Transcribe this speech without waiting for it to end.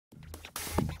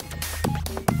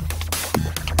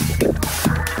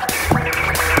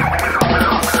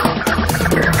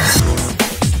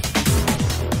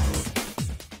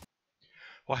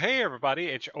everybody,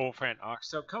 it's your old friend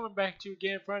Oxo coming back to you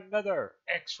again for another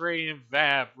X-Ray and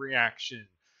Vav reaction.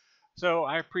 So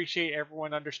I appreciate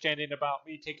everyone understanding about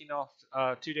me taking off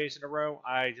 2 days in a row.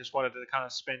 I just wanted to kind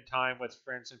of spend time with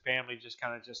friends and family, just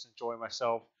kind of just enjoy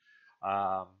myself,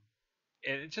 um,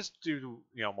 and just do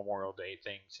Memorial Day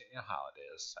things, how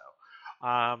it is.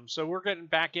 So we're getting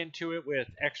back into it with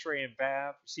X-Ray and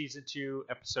Vav, season 2,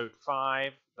 episode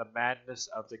 5, The Madness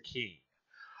of the King.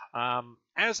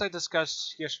 As I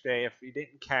discussed yesterday, if you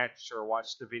didn't catch or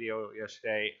watch the video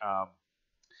yesterday,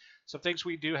 some things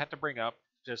we do have to bring up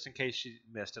just in case you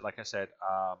missed it. Like I said,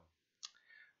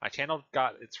 my channel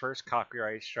got its first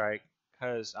copyright strike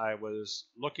because I was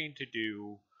looking to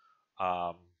do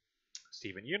um,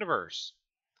 Steven Universe,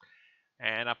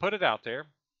 and I put it out there,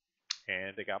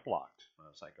 and it got blocked. I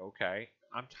was like, okay,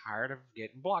 I'm tired of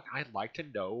getting blocked. I'd like to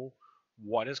know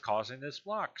what is causing this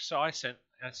block. So I said,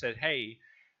 hey,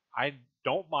 I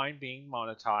don't mind being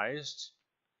monetized.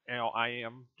 I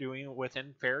am doing it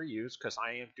within fair use because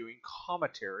I am doing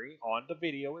commentary on the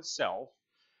video itself,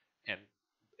 and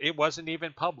it wasn't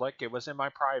even public. It was in my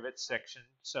private section,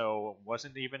 so it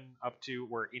wasn't even up to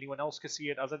where anyone else could see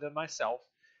it other than myself.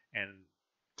 And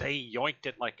they yoinked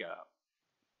it like a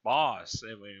boss.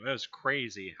 I mean, it was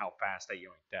crazy how fast they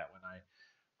yoinked that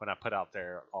when I put out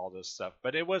there all this stuff.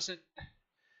 But it wasn't.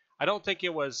 I don't think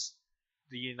it was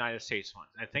the United States one.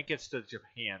 I think it's the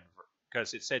Japan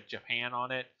because it said Japan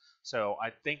on it. So I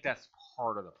think that's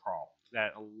part of the problem.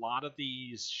 That a lot of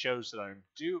these shows that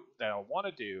I want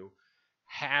to do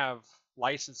have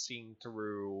licensing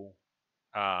through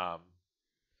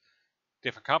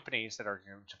different companies that are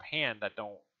in Japan that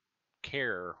don't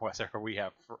care whether we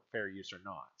have fair use or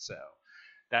not. So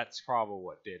that's probably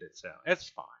what did it. So it's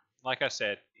fine. Like I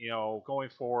said, going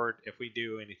forward, if we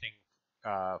do anything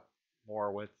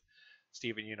more with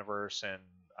Steven Universe and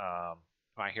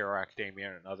My Hero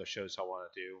Academia and other shows I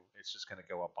want to do, it's just going to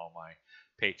go up on my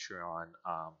Patreon.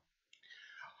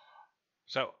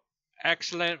 So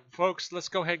excellent, folks. Let's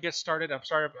go ahead and get started. I'm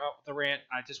sorry about the rant.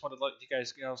 I just want to let you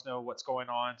guys know what's going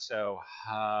on. So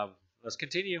let's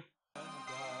continue.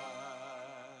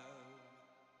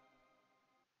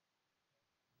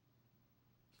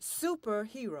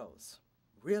 Superheroes.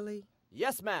 Really?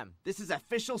 Yes, ma'am. This is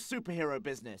official superhero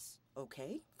business.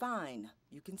 Okay, fine.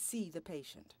 You can see the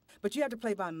patient. But you have to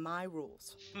play by my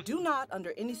rules. Do not,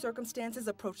 under any circumstances,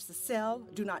 approach the cell.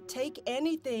 Do not take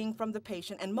anything from the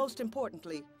patient. And most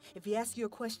importantly, if he asks you a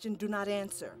question, do not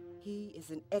answer. He is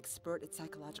an expert at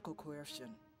psychological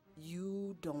coercion.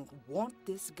 You don't want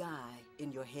this guy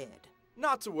in your head.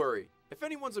 Not to worry. If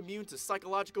anyone's immune to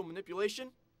psychological manipulation,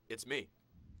 it's me.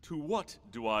 To what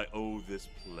do I owe this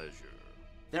pleasure?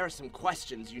 There are some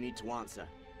questions you need to answer.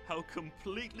 How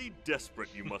completely desperate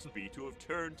you must be to have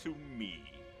turned to me.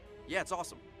 Yeah, it's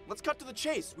awesome. Let's cut to the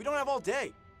chase. We don't have all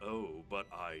day. Oh, but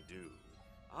I do.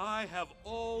 I have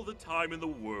all the time in the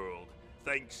world,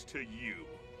 thanks to you.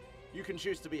 You can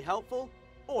choose to be helpful,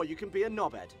 or you can be a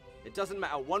knobhead. It doesn't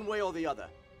matter one way or the other.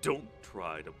 Don't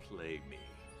try to play me.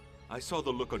 I saw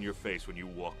the look on your face when you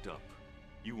walked up.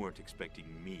 You weren't expecting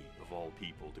me, of all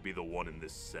people, to be the one in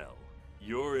this cell.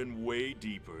 You're in way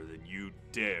deeper than you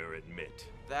dare admit.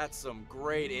 That's some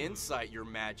great insight, Your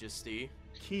Majesty.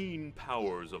 Keen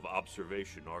powers of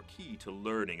observation are key to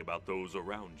learning about those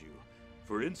around you.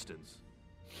 For instance,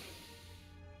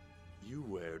 you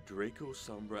wear Draco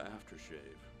Sombra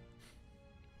aftershave.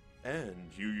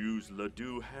 And you use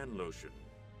Ledoux hand lotion.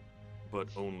 But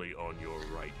only on your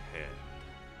right hand.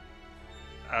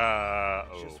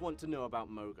 Just want to know about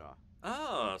Mogar.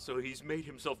 Ah, so he's made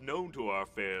himself known to our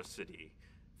fair city.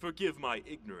 Forgive my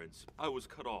ignorance. I was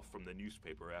cut off from the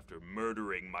newspaper after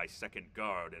murdering my second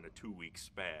guard in a 2-week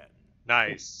span.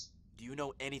 Nice. Do you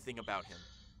know anything about him?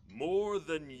 More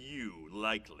than you,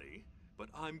 likely. But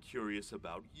I'm curious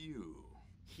about you.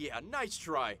 Yeah, nice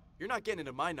try. You're not getting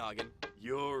into my noggin.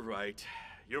 You're right.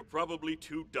 You're probably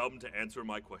too dumb to answer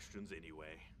my questions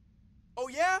anyway. Oh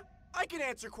yeah? I can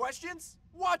answer questions.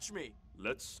 Watch me.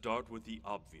 Let's start with the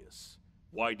obvious.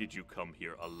 Why did you come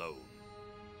here alone?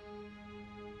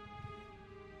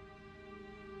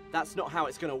 That's not how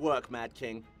it's gonna work, Mad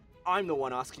King. I'm the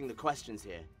one asking the questions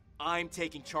here. I'm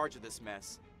taking charge of this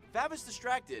mess. Vav is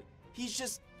distracted. He's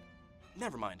just...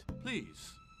 Never mind.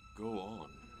 Please, go on.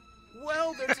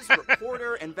 Well, there's this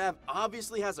reporter, and Vav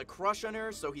obviously has a crush on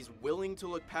her, so he's willing to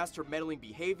look past her meddling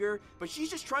behavior, but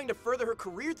she's just trying to further her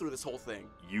career through this whole thing.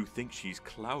 You think she's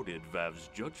clouded Vav's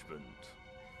judgment?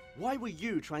 Why were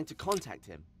you trying to contact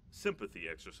him? Sympathy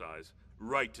exercise.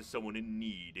 Write to someone in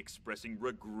need, expressing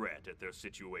regret at their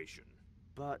situation.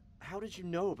 But how did you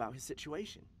know about his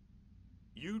situation?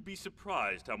 You'd be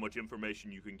surprised how much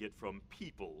information you can get from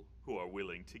people who are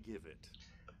willing to give it.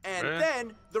 And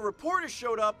then the reporter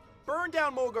showed up, burned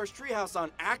down Mogar's treehouse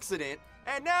on accident,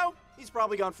 and now he's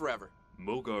probably gone forever.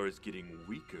 Mogar is getting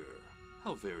weaker.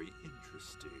 How very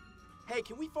interesting. Hey,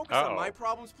 can we focus on my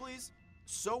problems, please?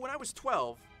 So when I was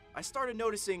 12, I started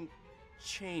noticing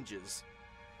changes.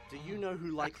 Do you know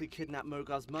who likely kidnapped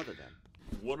Mogar's mother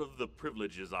then? One of the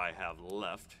privileges I have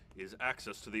left is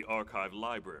access to the archive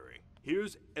library.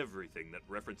 Here's everything that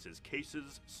references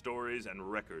cases, stories,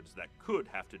 and records that could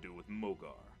have to do with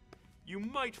Mogar. You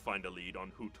might find a lead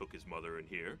on who took his mother in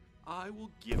here. I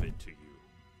will give it to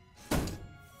you.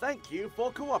 Thank you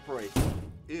for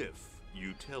cooperating. If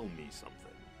you tell me something.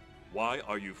 Why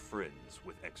are you friends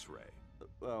with X-Ray?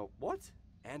 Well, what?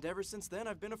 And ever since then,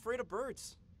 I've been afraid of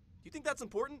birds. Do you think that's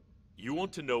important? You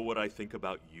want to know what I think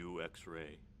about you,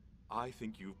 X-Ray? I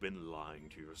think you've been lying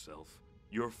to yourself.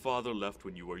 Your father left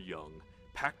when you were young,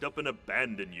 packed up and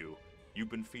abandoned you. You've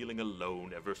been feeling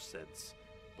alone ever since.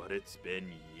 But it's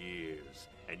been years,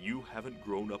 and you haven't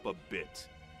grown up a bit.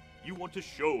 You want to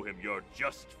show him you're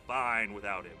just fine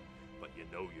without him, but you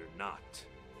know you're not.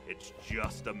 It's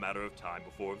just a matter of time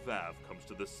before Vav comes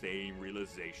to the same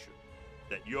realization,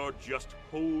 that you're just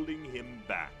holding him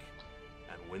back.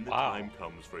 And when the time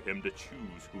comes for him to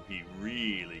choose who he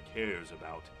really cares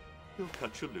about, he'll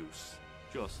cut you loose,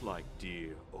 just like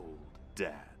dear old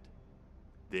Dad.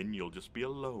 Then you'll just be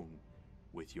alone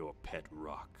with your pet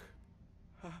rock.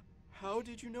 How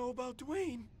did you know about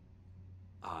Dwayne?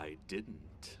 I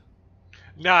didn't.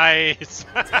 Nice.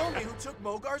 Tell me who took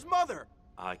Mogar's mother.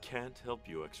 I can't help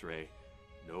you, X-Ray.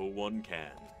 No one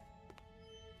can.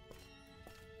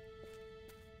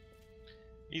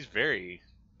 He's very...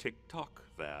 Tick-tock,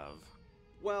 Vav.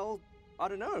 Well, I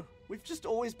don't know. We've just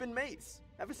always been mates,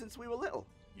 ever since we were little.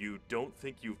 You don't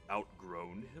think you've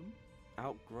outgrown him?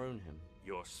 Outgrown him?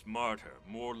 You're smarter,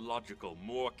 more logical,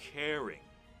 more caring.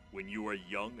 When you were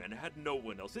young and had no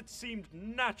one else, it seemed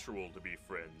natural to be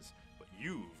friends. But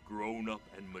you've grown up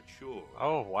and matured.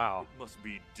 Oh, wow. It must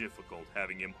be difficult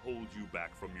having him hold you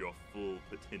back from your full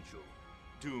potential.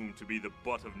 Doomed to be the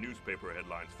butt of newspaper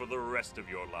headlines for the rest of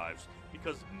your lives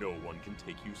because no one can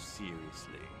take you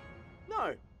seriously.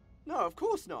 No, of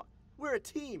course not. We're a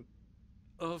team.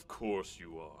 Of course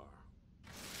you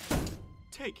are.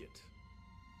 Take it.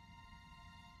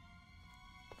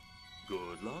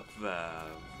 Good luck, Vav.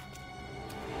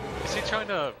 Is he trying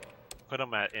to put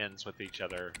them at ends with each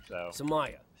other, so...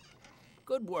 Samaya,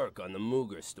 good work on the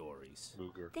Mooger stories.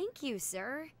 Mooger. Thank you,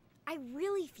 sir. I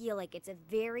really feel like it's a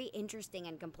very interesting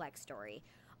and complex story.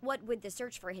 What with the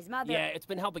search for his mother... Yeah, it's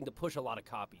been helping to push a lot of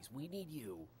copies. We need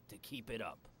you to keep it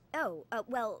up. Oh,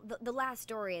 well, the last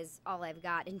story is all I've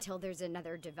got until there's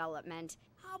another development.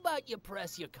 How about you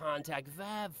press your contact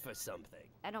Vav for something?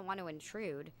 I don't want to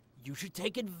intrude. You should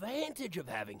take advantage of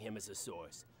having him as a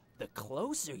source. The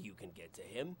closer you can get to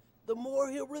him, the more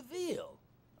he'll reveal.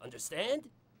 Understand?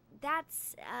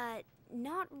 That's,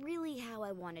 not really how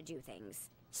I want to do things.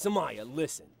 Samaya,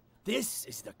 listen. This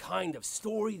is the kind of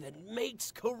story that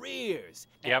makes careers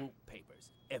Yep. and papers.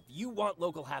 If you want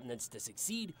local happenings to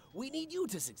succeed, we need you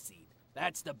to succeed.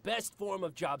 That's the best form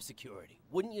of job security,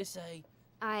 wouldn't you say?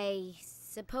 I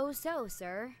suppose so,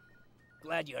 sir.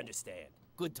 Glad you understand.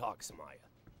 Good talk, Samaya.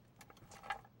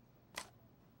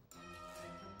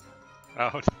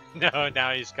 Oh, no,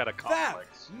 now he's got a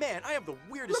complex. Vav! Man, I have the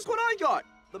weirdest... Look what I got!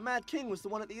 The Mad King was the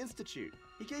one at the Institute.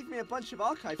 He gave me a bunch of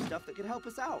archive stuff that could help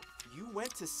us out. You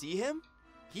went to see him?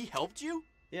 He helped you?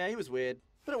 Yeah, he was weird,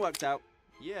 but it worked out.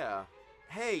 Yeah.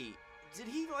 Hey, did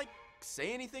he, like,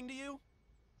 say anything to you?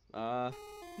 No,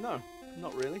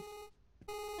 not really.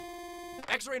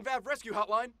 X-Ray and Vav Rescue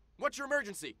Hotline. What's your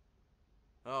emergency?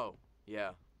 Oh,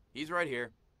 yeah. He's right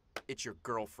here. It's your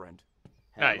girlfriend.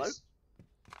 Hello? Nice.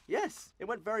 Yes, it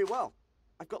went very well.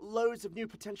 I've got loads of new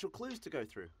potential clues to go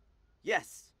through.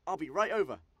 Yes, I'll be right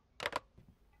over.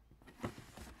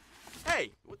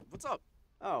 Hey, what's up?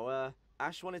 Oh,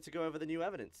 Ash wanted to go over the new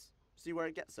evidence. See where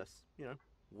it gets us, you know.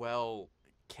 Well,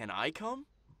 can I come?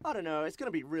 I don't know, it's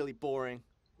gonna be really boring.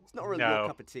 It's not really No. your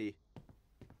cup of tea.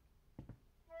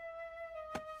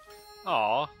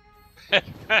 Aw.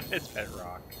 It's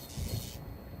Bedrock.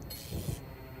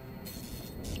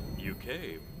 You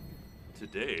came.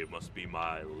 Today must be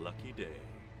my lucky day.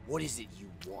 What is it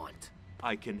you want?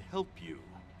 I can help you.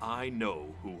 I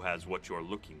know who has what you're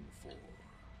looking for.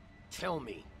 Tell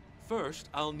me. First,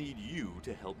 I'll need you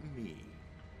to help me.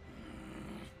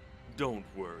 Don't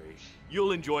worry.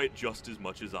 You'll enjoy it just as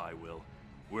much as I will.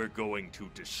 We're going to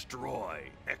destroy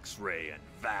X-Ray and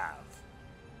Vav.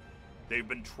 They've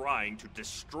been trying to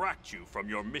distract you from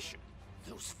your mission.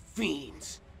 Those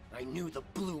fiends. I knew the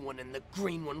blue one and the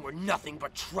green one were nothing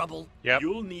but trouble. Yep.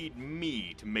 You'll need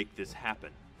me to make this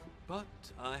happen. But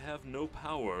I have no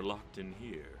power locked in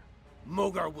here.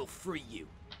 Mogar will free you.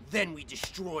 Then we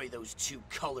destroy those two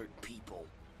colored people.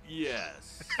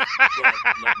 Yes, but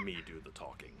let me do the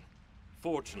talking.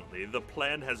 Fortunately, the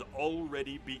plan has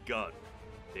already begun.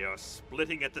 They are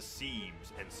splitting at the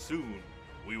seams, and soon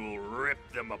we will rip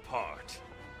them apart.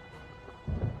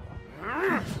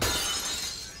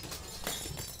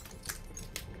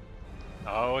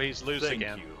 Oh, he's loose Thank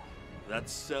again. you. That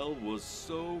cell was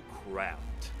so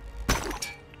cramped.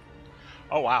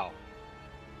 Oh, wow.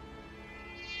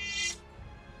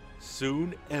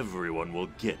 Soon everyone will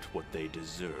get what they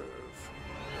deserve.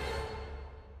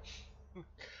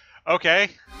 Okay.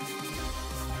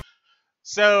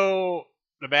 So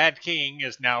the Mad King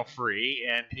is now free,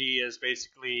 and he is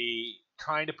basically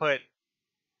trying to put.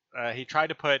 He tried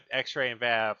to put X-Ray and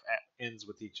Vav at ends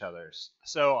with each other's.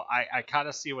 So I kind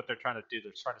of see what they're trying to do.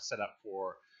 They're trying to set up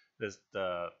for this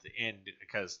the end,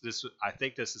 because I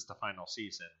think this is the final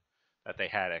season that they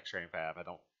had X-Ray and Vav. I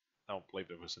don't believe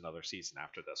there was another season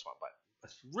after this one, but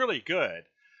it's really good.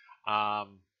 I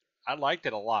liked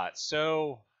it a lot.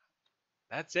 So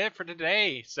that's it for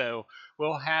today. So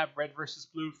we'll have Red versus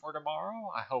Blue for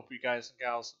tomorrow. I hope you guys and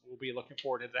gals will be looking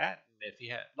forward to that. And if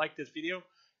you like this video,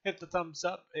 hit the thumbs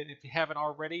up. And if you haven't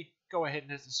already, go ahead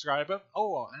and hit the subscribe button.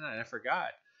 Oh, and I forgot.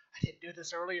 I didn't do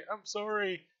this earlier. I'm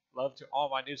sorry. Love to all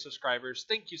my new subscribers.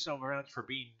 Thank you so much for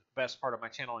being the best part of my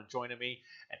channel and joining me.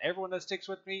 And everyone that sticks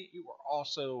with me, you are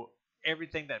also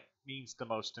everything that means the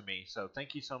most to me. So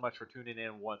thank you so much for tuning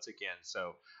in once again.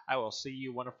 So I will see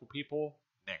you wonderful people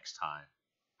next time.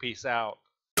 Peace out.